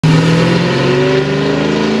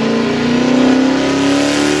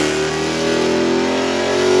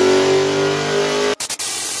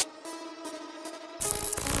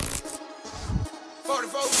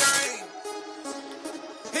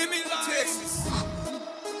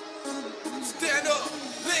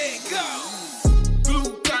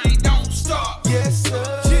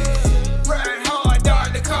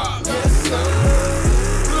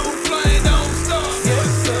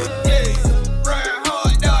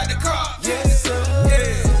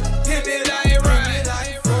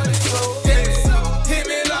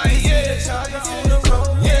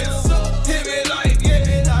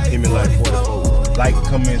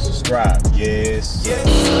comment, subscribe. Yes.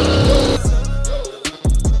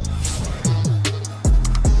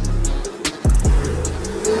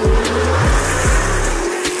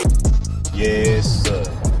 Yes, sir.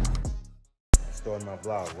 Starting my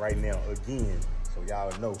vlog right now again, so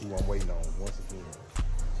y'all know who I'm waiting on. Once again,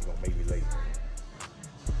 she gonna make me late.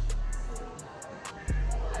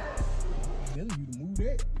 Telling you to move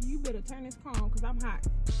that. You better turn this calm, cause I'm hot.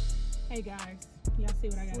 Hey guys, y'all see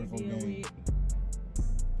what I gotta deal with?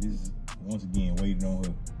 This is once again waiting on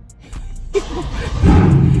her.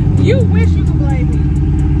 You wish you could blame me.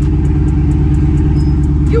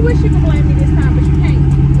 You wish you could blame me this time, but you can't.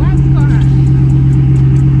 Why is it so hot?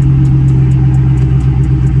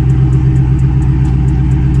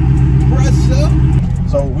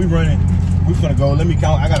 So we running, we finna go, let me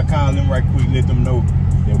count, I gotta call them right quick, let them know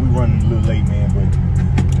that we running a little late, man, but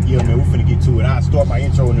yeah, man, we finna get to it. I'll start my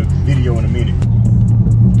intro in the video in a minute.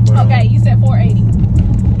 But, okay, you said 480.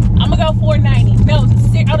 I'm gonna go 490. No, on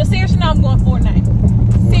the serious note, I'm going 490.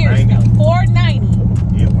 Serious note, 490.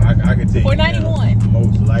 Yeah, well, I can tell 491. You now,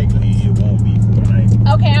 most likely it won't be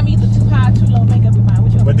 490. Okay, I'm either too high or too low, make up your mind.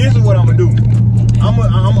 Which one? But this is what I'm gonna do. I'm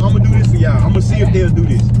gonna do this for y'all. I'm gonna see if they'll do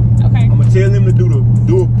this. Okay. I'm gonna tell them to do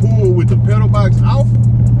a pull with the pedal box off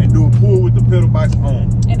and do a pull with the pedal box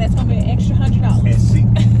on. And that's gonna be an extra $100. And see,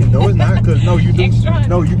 no, it's not, cause no, you do. Extra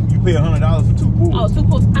No, you pay $100 for 2 pulls. Oh, 2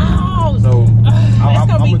 pulls. Oh. So,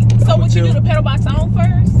 So would you do the pedal box on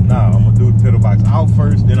first? Nah, I'm gonna do the pedal box out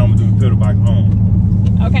first, then I'm gonna do the pedal box on.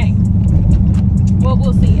 Okay. Well,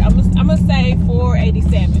 we'll see. I'm gonna say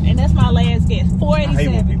 487, and that's my last guess. 487. I hate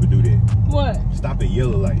when people do that. What? Stop at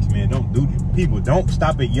yellow lights, man. Don't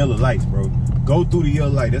stop at yellow lights, bro. Go through the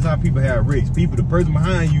yellow light. That's how people have wrecks. The person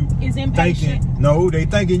behind you is impatient. They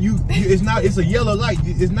thinking you it's a yellow light.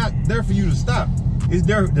 It's not there for you to stop. It's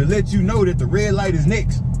there to let you know that the red light is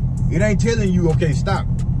next. It ain't telling you, okay, stop.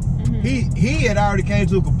 He had already came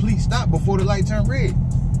to a complete stop before the light turned red.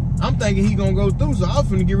 I'm thinking he gonna go through, so I was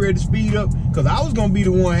finna get ready to speed up, cause I was gonna be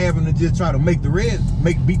the one having to just try to beat the red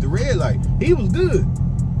light. He was good.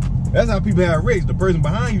 That's how people have wrecks. The person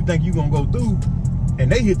behind you think you gonna go through, and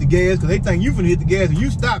they hit the gas because they think you finna hit the gas, and you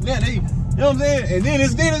stop. Now you know what I'm saying? And then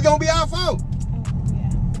it's gonna be our fault.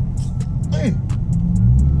 Yeah. Man.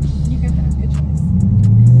 You can have your choice.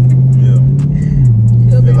 Yeah.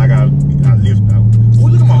 Feel like I lift out. Oh,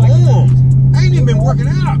 look at my arms. I ain't even been working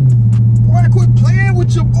out. Boy, quit playing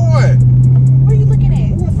with your boy. Where are you looking at?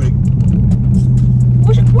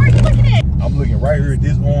 Where are you looking at? I'm looking right here at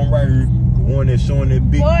this arm right here. The one that's showing that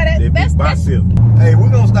big, big bicep. Hey, we're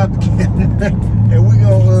gonna stop the camera and we're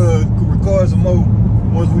gonna record some more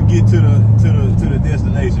once we get to the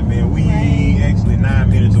destination, man. We actually 9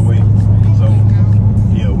 minutes away. So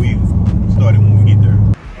yeah, we started when we get there.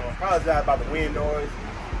 I apologize about the wind noise,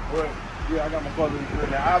 but yeah, I got my car looking good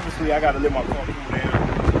now. Obviously I gotta let my car cool down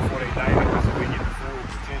before they dyno so we get the full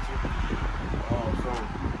potential. So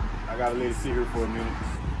I gotta let it sit here for a minute.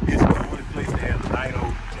 This is the only place that has a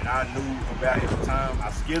dyno that I knew about at the time.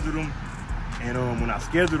 I scheduled them, and when I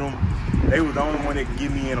scheduled them, they were the only one that could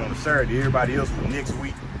get me in on a Saturday. Everybody else was next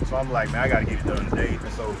week. So I'm like, man, I gotta get it done today.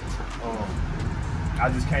 And so I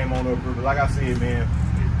just came on up here. But like I said, man,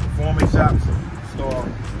 performance shops, Star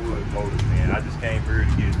Wood Motors, man. I just came here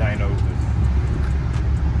to get a dyno because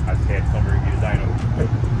I just had to come here and get a dyno.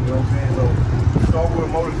 You know what I'm saying? So Star Wood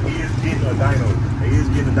Motors is getting a dyno. They is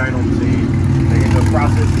getting a dyno machine. They in the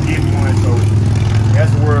process to get one. So that's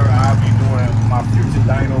where I'll be doing my future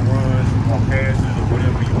dyno runs or passes or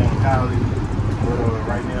whatever you want to call it. But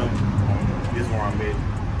right now, this is where I'm at.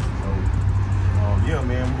 So yeah,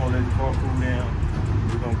 man, we're gonna let the car cool down.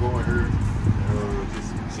 We're gonna go in here and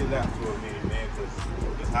just chill out for a minute, man, because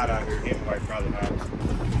it's hot out here. Hemiwife probably hot.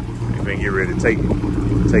 You better get ready to take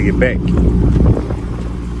it back.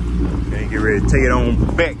 Better get ready to take it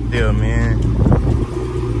on back there, man.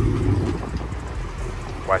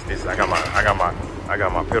 Watch this. I got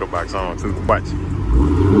my pedal box on too. Watch.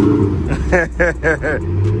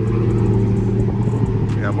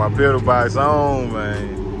 Got my pedal box on,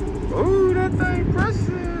 man. Ooh, that thing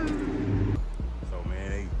pressing. So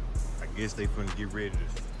man, I guess they finna get ready to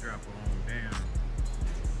strap her on down.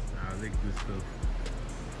 Nah, look at this stuff.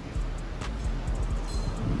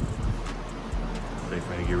 They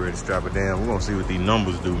finna get ready to strap it down. We're gonna see what these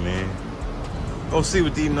numbers do, man. Gonna see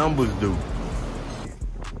what these numbers do.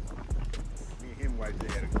 Me and him right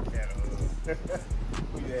there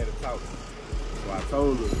we had a talk. So I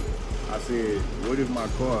told her, I said, what if my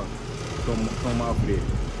car come off of it?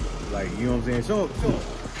 Like, you know what I'm saying? Show them.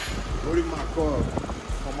 What if my car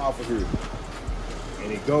come off of here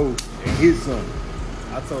and it goes and hits something?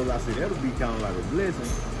 I told her, I said, that'll be kind of like a blessing.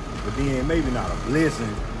 But then maybe not a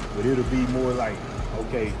blessing, but it'll be more like,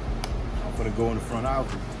 okay, I'm gonna go in the front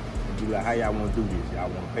office and be like, how y'all wanna do this? Y'all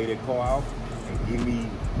wanna pay that car off and give me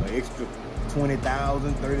an extra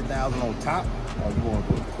 20,000, 30,000 on top, or you wanna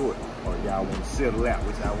go to court, or y'all wanna settle out,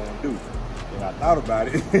 which I wanna do. And I thought about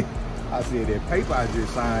it. I said that paper I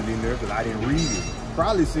just signed in there because I didn't read it.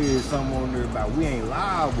 Probably said something on there about we ain't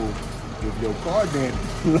liable if your car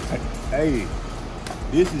damaged. Like, hey,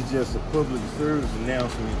 this is just a public service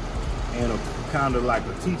announcement and a kind of like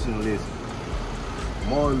a teaching lesson.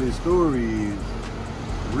 Moral of the story is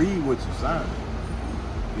read what you signed.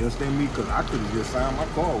 You understand me? Because I could have just signed my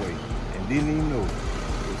car away and didn't even know.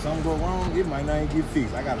 If something go wrong, it might not even get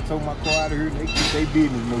fixed. I got to tow my car out of here and they keep their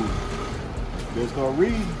business moving. Let's start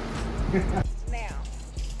reading. Now,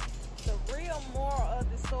 the real moral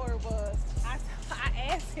of the story was, I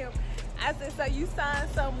asked him, I said, so you signed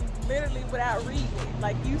something literally without reading it.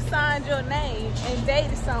 Like you signed your name and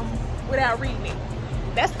dated something without reading it.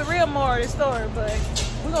 That's the real moral of the story, but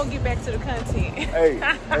we're gonna get back to the content. Hey,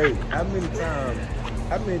 how many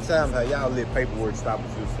times have y'all let paperwork stop a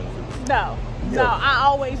system? No, I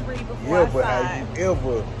always read before I sign. But have you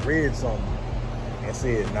ever read something and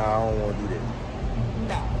said, nah, I don't want to do that?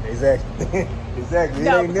 No. Exactly. Exactly.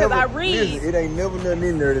 No, because I read. Listen, it ain't never nothing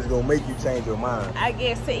in there that's gonna make you change your mind. I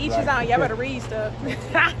guess to each his own. Y'all better read stuff.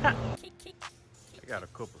 I got a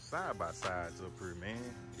couple side-by-sides up here, man.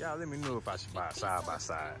 Y'all let me know if I should buy a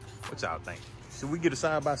side-by-side. What y'all think? Should we get a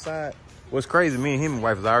side-by-side? What's crazy, me and him and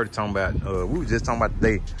wife was already talking about, we were just talking about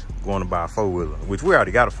today going to buy a four-wheeler, which we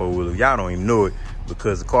already got a four-wheeler. Y'all don't even know it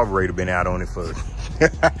because the carburetor been out on it for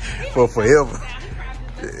forever.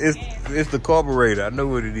 It's the carburetor. I know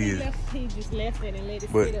what it is. He just left it and let it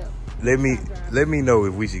sit up. Let me know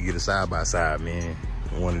if we should get a side-by-side, man.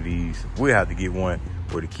 One of these. We'll have to get one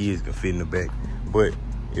where the kids can fit in the back. But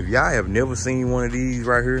if y'all have never seen one of these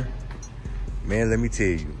right here, man, let me tell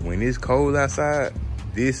you, when it's cold outside,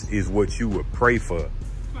 this is what you would pray for.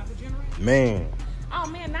 About the generator? Man. Oh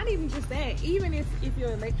man, not even just that. Even if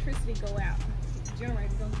your electricity go out, the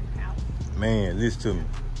generator goes to power. Man, listen to me.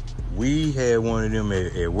 We had one of them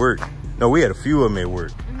at work. No, we had a few of them at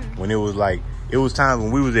work. When it was like, it was times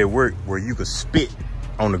when we was at work where you could spit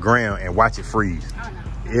on the ground and watch it freeze. Oh no.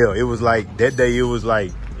 Yeah, it was like, that day it was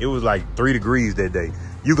like 3 degrees that day.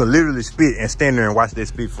 You can literally spit and stand there and watch that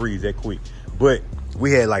spit freeze that quick. But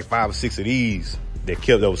we had like 5 or 6 of these that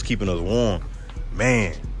was keeping us warm.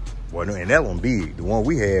 Man, well, and that one big. The one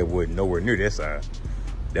we had was nowhere near that size.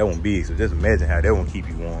 That one big, so just imagine how that one keep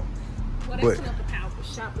you warm. Well, that's enough to power the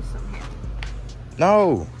shop or something.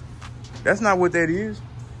 No, that's not what that is.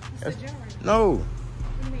 It's a generator. No,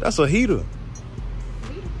 that's a heater.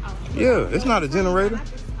 Yeah, it's not a generator.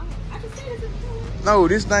 No,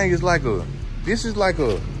 this thing is like this is like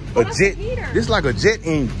a jet. This is like a jet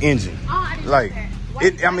engine. Oh, I didn't know like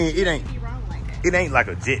that. I mean, it ain't like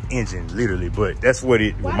a jet engine, literally, but that's what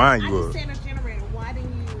it reminds you of. I just said a generator. Why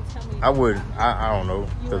didn't you tell me? I don't know.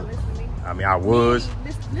 You weren't listening. I mean, I was.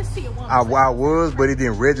 Let's see a woman. I was, but it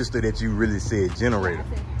didn't register that you really said generator.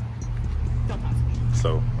 Don't talk to me.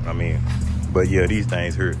 So, I mean, but yeah, these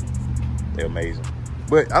things here, they're amazing.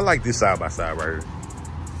 But I like this side-by-side right here.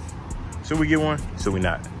 Should we get one? Should we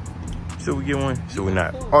not? Should we get one? Should we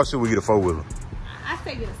not? Or should we get a four-wheeler? I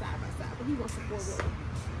say get a side-by-side, but he wants a four-wheeler.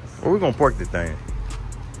 Well, we're going to park this thing.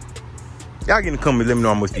 Y'all get to come and let me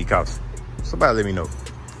know how much these cost. Somebody let me know.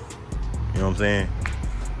 You know what I'm saying?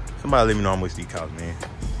 Somebody let me know how much these cost, man.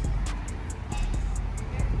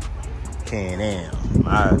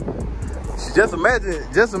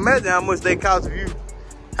 Just imagine how much they cost if you,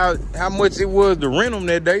 how much it was to rent them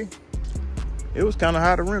that day. It was kind of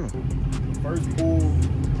high to rent them. First pool,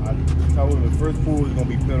 I told them the first pool is gonna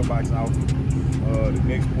be pedal box off. The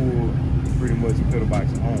next pool, pretty much pedal box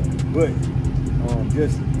on. But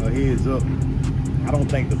just a heads up, I don't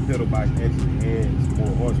think the pedal box actually adds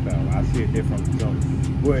more horsepower. I said that from the jump,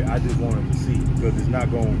 but I just wanted to see because it's not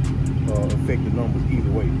gonna affect the numbers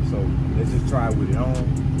either way. So let's just try with it on,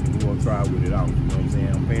 and we're gonna try with it out. You know what I'm saying?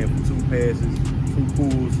 I'm paying for 2 passes, 2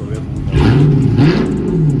 pools, so that's what we're gonna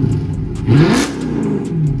do.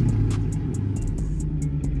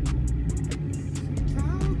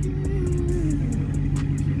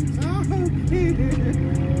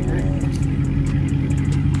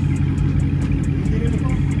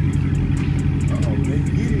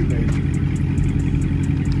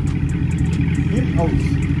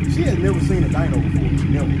 She has never seen a dyno before.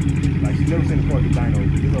 Never. Like, she's never seen a car with dyno.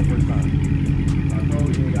 This is her first time. I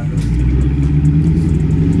told you, I know.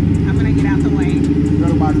 I'm gonna get out the way.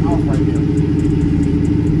 Pedal box off right now.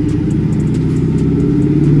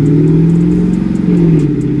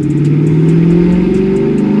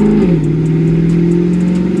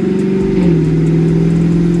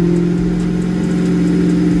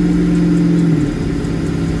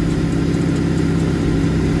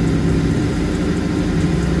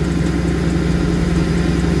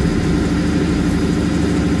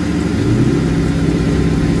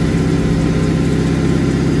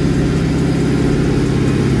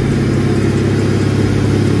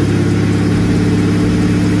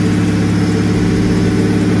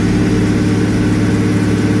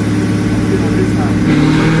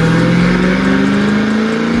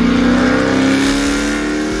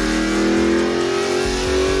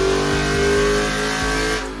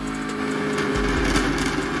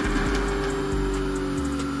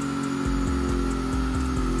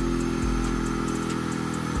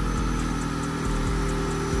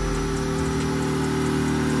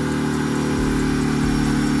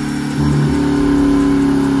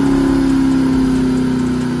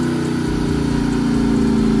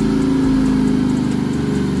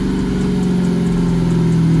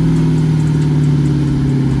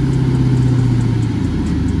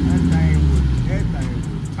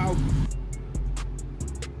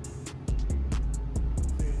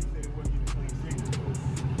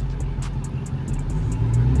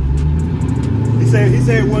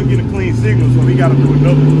 wasn't getting a clean signal, so he got to do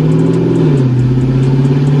another one.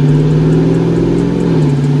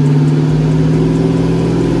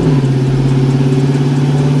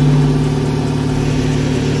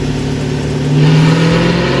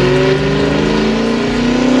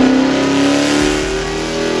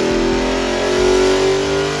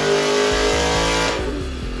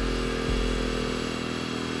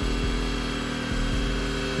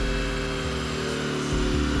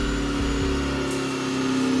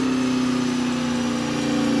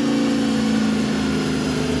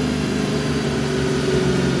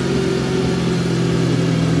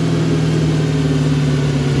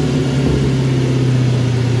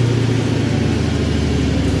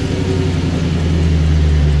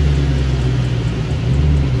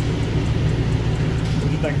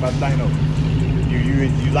 About Dyno.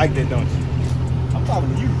 You like that, don't you? I'm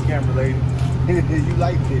talking to you, camera lady. You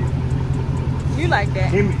like that. You like that.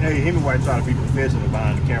 Hey, Hemiwife trying to be professional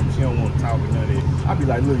behind the camera. She don't want to talk or none of that. I be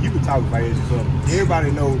like, look, you can talk if I ask you something.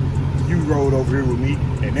 Everybody know you rode over here with me,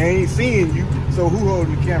 and they ain't seeing you. So who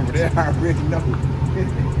holding the camera? They already know.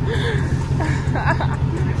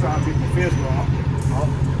 You trying to be professional.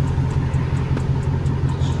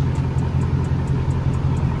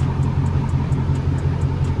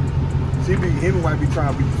 Hemiwife be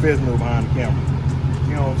trying to be professional behind the camera.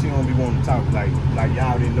 She don't be wanting to talk like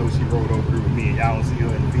y'all didn't know she rode over here with me and y'all don't see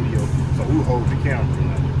her in the video. So who holds the camera?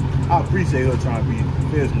 Like, I appreciate her trying to be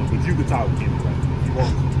professional, but you can talk to Hemiwife if you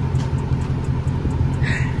want to.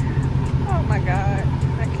 Oh my God,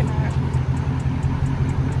 I cannot.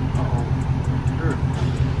 Sure.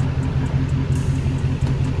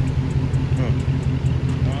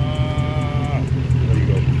 There you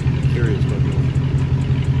go. Curious about this.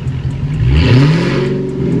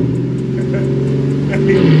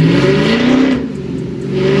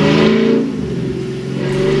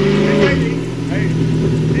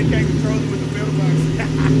 They can't control it with the pedal box.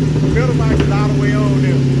 The pedal box is all the way on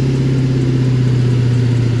there.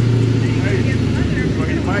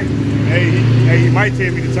 He might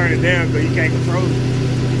tell me to turn it down because he can't control it. You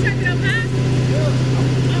check it up high?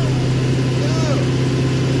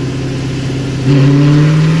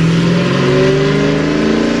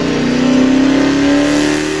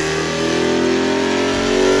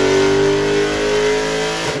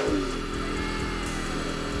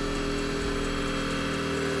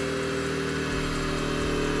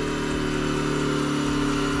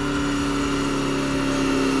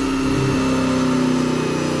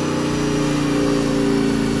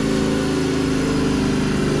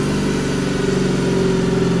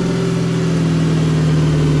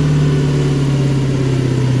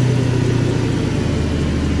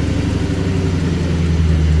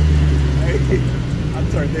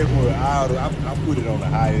 I put it on the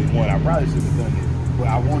highest one. I probably should have done it, but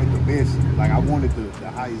I wanted the best. Like I wanted the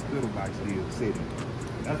highest pedal box still setting.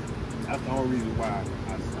 That's the only reason why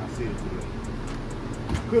I said it to them.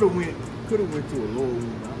 Could have went to a lower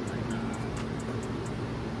one.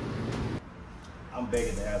 I'm back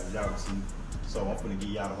at the house, as y'all can see. So I'm gonna give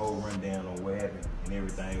y'all the whole rundown on what happened and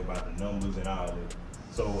everything about the numbers and all that.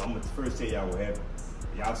 So I'm gonna first tell y'all what happened.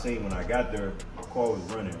 Y'all seen when I got there, my car was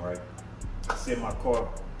running, right? I set my car,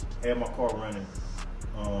 had my car running,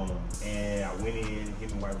 and I went in,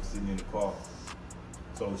 Hemiwife was sitting in the car.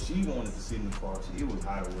 So she wanted to sit in the car, it was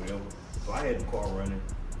hot or whatever. So I had the car running,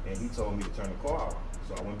 and he told me to turn the car off.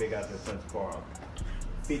 So I went back out there and turned the car off.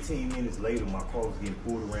 15 minutes later, my car was getting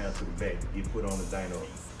pulled around to the back to get put on the dyno.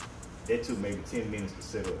 That took maybe 10 minutes to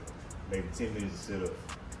set up, maybe 10 minutes to set up.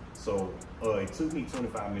 So it took me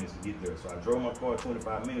 25 minutes to get there. So I drove my car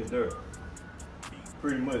 25 minutes there.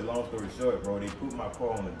 Pretty much, long story short, bro, they put my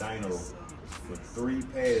car on the dyno for 3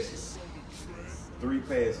 passes. 3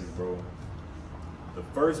 passes, bro. The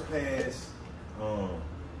first pass, no,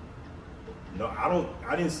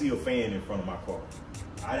 I didn't see a fan in front of my car.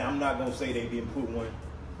 I'm not gonna say they didn't put one,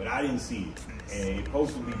 but I didn't see it. And it's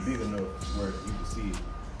supposed to be big enough where you can see it.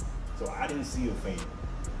 So I didn't see a fan.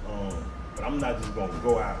 But I'm not just gonna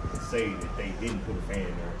go out and say that they didn't put a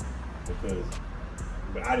fan there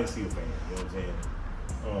but I didn't see a fan, you know what I'm saying?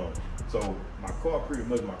 So my car got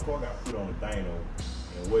put on the dyno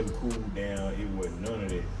and it wasn't cooled down, it wasn't none of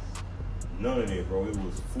that. None of that, bro. It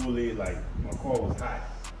was fully, like, my car was hot.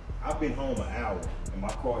 I've been home an hour and my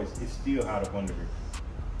car is still hot up under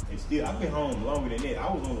here. I've been home longer than that.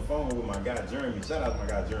 I was on the phone with my guy Jeremy. Shout out to my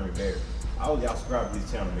guy Jeremy Barrett. Y'all subscribe to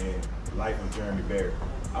this channel, man. Life of Jeremy Barrett.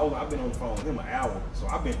 I've been on the phone with him an hour, so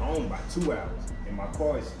I've been home by 2 hours, and my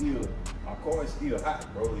car is still hot,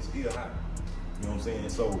 bro. It's still hot. You know what I'm saying?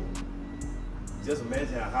 So just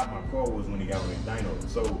imagine how hot my car was when it got on the dyno.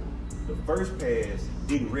 So the first pass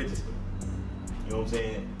didn't register. You know know what I'm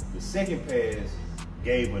saying? The second pass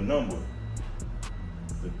gave a number,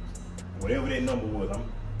 whatever that number was.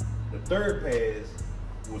 The third pass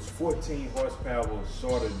was 14 horsepower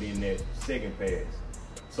shorter than that second pass.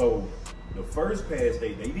 So the first pass,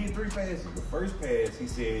 they did 3 passes. The first pass, he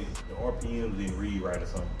said the RPMs didn't read right or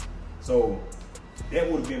something. So that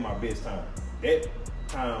would have been my best time. That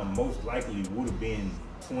time most likely would have been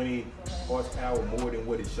 20 horsepower more than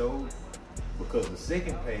what it showed, because the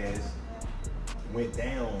second pass went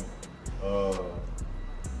down,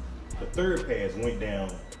 the third pass went down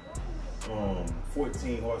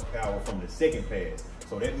 14 horsepower from the second pass.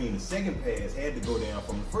 So that means the second pass had to go down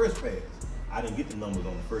from the first pass. I didn't get the numbers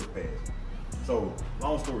on the first pass. So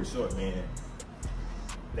long story short, man,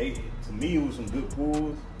 to me it was some good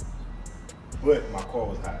pulls, but my car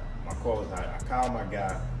was hot. My car was hot. I called my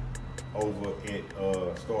guy over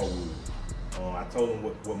at Starwood. I told him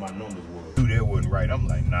what my numbers were. Dude, that wasn't right. I'm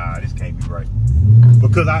like, nah, this can't be right.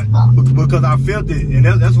 Because I felt it, and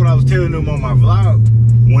that's what I was telling them on my vlog.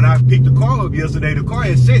 When I picked the car up yesterday, the car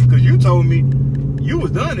had set, because you told me you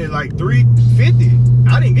was done at like 350.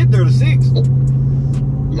 I didn't get there to 6. Yep.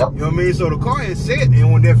 You know what I mean? So the car had set,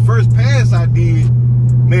 and when that first pass I did,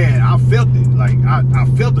 man, I felt it. Like, I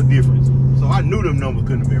felt the difference. So I knew them numbers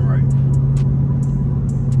couldn't have been right.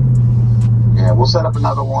 Yeah, we'll set up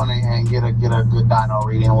another one and get a good dyno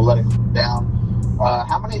reading. We'll let it go down.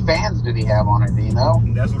 How many fans did he have on it? Do you know?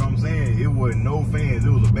 That's what I'm saying. It wasn't no fans.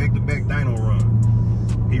 It was a back-to-back dyno run.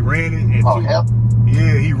 He ran it, and he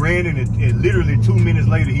ran it, and literally 2 minutes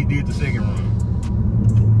later he did the second run.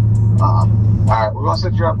 All right, we're gonna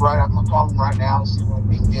set you up right. I'm gonna call him right now and see when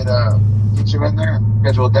we can get you in there and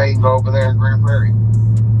schedule a day and go over there in Grand Prairie.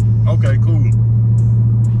 Okay, cool.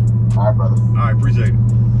 All right, brother. All right, appreciate it.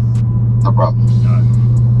 No problem.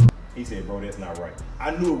 He said, bro, that's not right.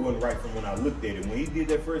 I knew it wasn't right from when I looked at it. When he did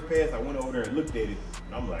that first pass, I went over there and looked at it,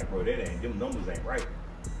 and I'm like, bro, them numbers ain't right.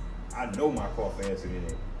 I know my car faster than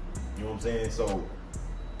that. You know what I'm saying? So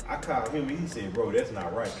I called him and he said, bro, that's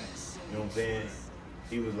not right. You know what I'm saying?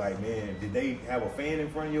 He was like, man, did they have a fan in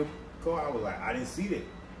front of your car? I was like, I didn't see that.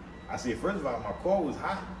 I said, first of all, my car was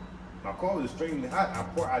hot. My car was extremely hot.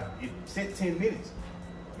 It set 10 minutes.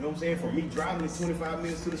 You know what I'm saying? For me driving it 25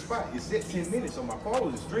 minutes to the spot, it set 10 minutes, so my car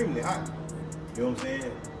was extremely hot. You know what I'm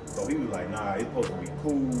saying? So he was like, nah, it's supposed to be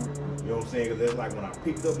cool. You know what I'm saying? Because that's like when I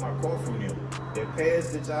picked up my car from them, that pass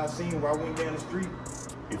that y'all seen where I went down the street,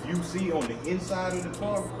 if you see on the inside of the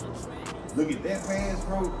car, look at that pass,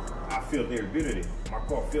 bro, I felt every bit of it. My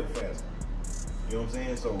car felt faster. You know what I'm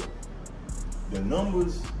saying? So the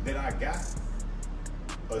numbers that I got,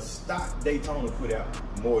 a stock Daytona put out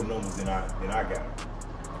more numbers than I got.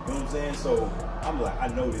 You know what I'm saying? So I'm like, I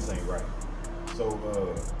know this ain't right. So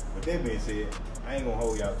with that being said, I ain't gonna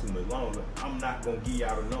hold y'all too much longer. I'm not gonna give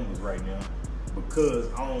y'all the numbers right now, because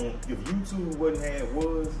if YouTube wouldn't have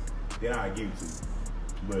was, then I'd give it to you.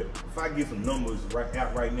 But if I give some numbers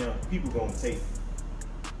out right now, people gonna take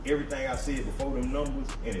everything I said before them numbers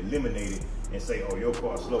and eliminate it and say, oh, your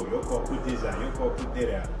car's slow, your car put this out, your car put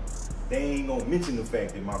that out. They ain't gonna mention the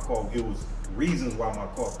fact that my car, it was reasons why my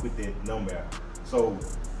car put that number out. So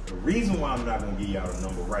the reason why I'm not gonna give y'all the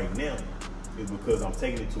number right now is because I'm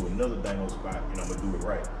taking it to another dyno spot and I'm gonna do it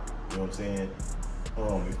right. You know what I'm saying?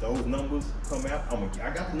 If those numbers come out, I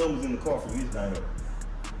got the numbers in the car from this dyno.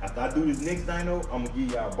 After I do this next dyno, I'm gonna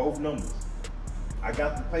give y'all both numbers. I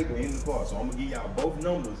got the paper in the car, so I'm gonna give y'all both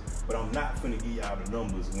numbers, but I'm not gonna give y'all the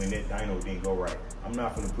numbers when that dyno didn't go right. I'm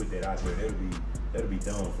not gonna put that out there. That'll be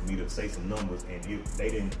dumb for me to say some numbers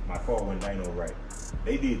and my car wasn't dyno right.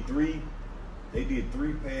 They did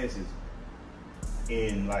three passes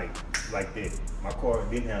in like that. My car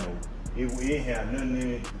didn't have it didn't have nothing in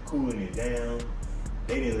it cooling it down.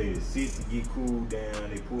 They didn't let it sit to get cooled down.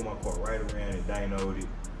 They pulled my car right around and dynoed it.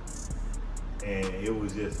 And it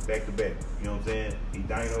was just back to back. You know what I'm saying? He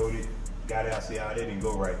dynoed it, got out, see how that didn't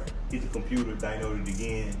go right. Hit the computer, dynoed it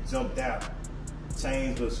again, jumped out,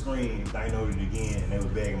 changed the screen, dynoed it again, and they was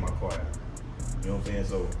bagging my car out. You know what I'm saying?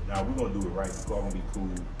 So now we're gonna do it right. The car gonna be cool.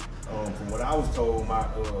 From what I was told, my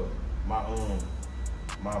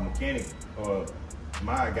mechanic,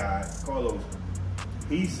 my guy, Carlos,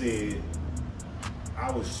 he said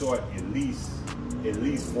I was short at least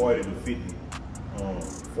 40 to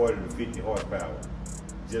 50 horsepower,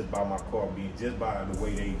 just by my car just by the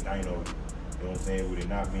way they dynoed it. You know what I'm saying? With it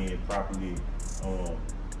not being properly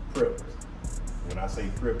prepped. When I say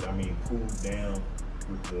prepped, I mean cooled down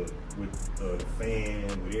with the fan,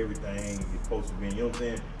 with everything it's supposed to be. You know what I'm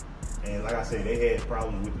saying? And like I said, they had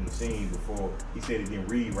problems with the machine before. He said it didn't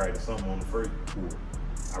read right or something on the first pull.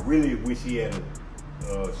 I really wish he had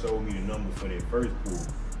showed me the numbers for that first pull.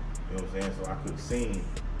 You know what I'm saying? So I could have seen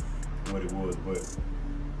what it was. But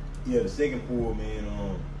yeah, the second pull,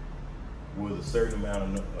 man, was a certain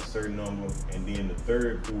amount of a certain number, and then the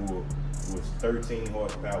third pull was 13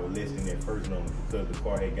 horsepower less than that first number because the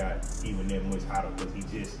car had got even that much hotter because he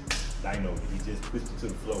just dynoed it. He just pushed it to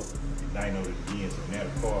the floor and dynoed it again. So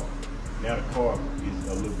now the car is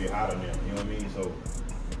a little bit hotter now. You know what I mean? So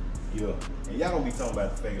yeah, and y'all don't be talking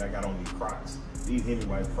about the fact that I got on these Crocs, these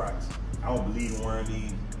Hemiwife Crocs. I don't believe in wearing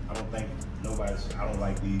these. I don't think I don't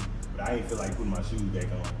like these, but I ain't feel like putting my shoes back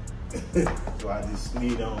on. So I just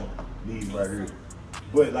slid on these right here.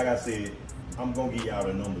 But like I said, I'm gonna give y'all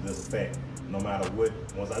the numbers. That's a fact. No matter what,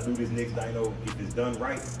 once I do this next dyno, if it's done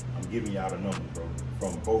right, I'm giving y'all the numbers, bro.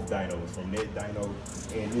 From both dynos, from that dyno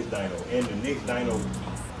and this dyno. And the next dyno,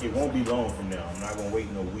 it won't be long from now. I'm not gonna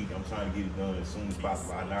wait no week. I'm trying to get it done as soon as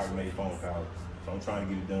possible. I already made phone calls, so I'm trying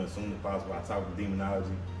to get it done as soon as possible. I talked to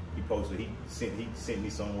Demonology. He sent me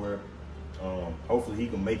somewhere. Hopefully he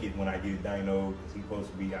can make it when I get it dyno. He's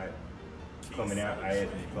supposed to be coming out. I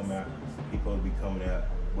asked him to come out. He's supposed to be coming out.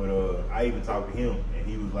 But I even talked to him, and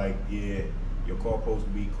he was like, "Yeah, your car supposed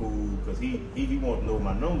to be cool," because he wanted to know what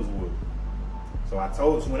my numbers were. So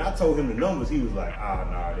when I told him the numbers, he was like, "Ah,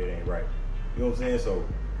 nah, that ain't right." You know what I'm saying? So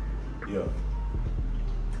yeah.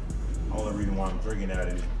 Only reason why I'm drinking out of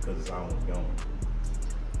it is because it's almost gone.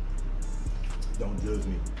 Don't judge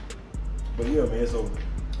me. But yeah, man, so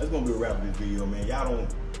that's gonna be a wrap of this video, man. Y'all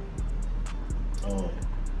don't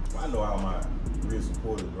I know all my real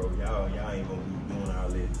supporters, bro. Y'all ain't gonna be doing all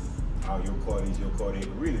this. All your car this, your car that.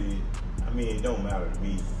 Really, I mean, it don't matter to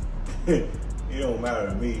me. It don't matter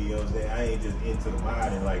to me, you know what I'm saying? I ain't just into the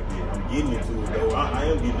modding like that. I'm getting into it though. I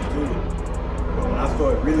am getting into it. But when I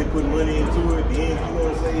start really putting money into it, then you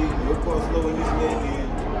wanna say your car's slow and this and that,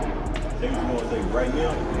 then say what you wanna say. Right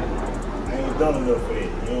now, I ain't done enough for that. You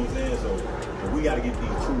know what I'm saying? So we gotta get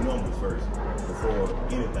these true numbers first before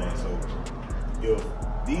anything. So if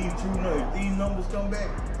these numbers come back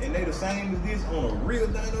and they the same as this on a real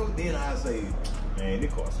dyno, then I say, man,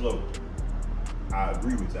 this car's slow. I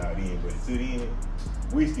agree with y'all then, but until then,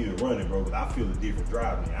 we still running, bro. But I feel a different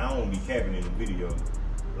driving. I don't be capping in the video.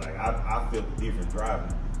 Like I feel a different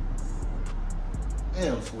driving.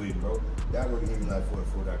 And I'm sweating, bro. Y'all go to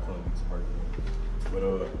Hemi44.com, get some merch. But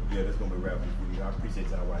yeah, that's gonna be a wrap for this video. I appreciate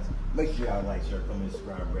y'all watching. Make sure y'all like, share, comment,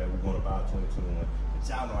 subscribe, bro. We're going about 2021. But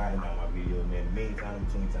y'all know I didn't know my videos, man. Meantime,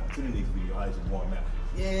 between time to the next video, I just warm out.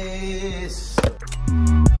 Yes.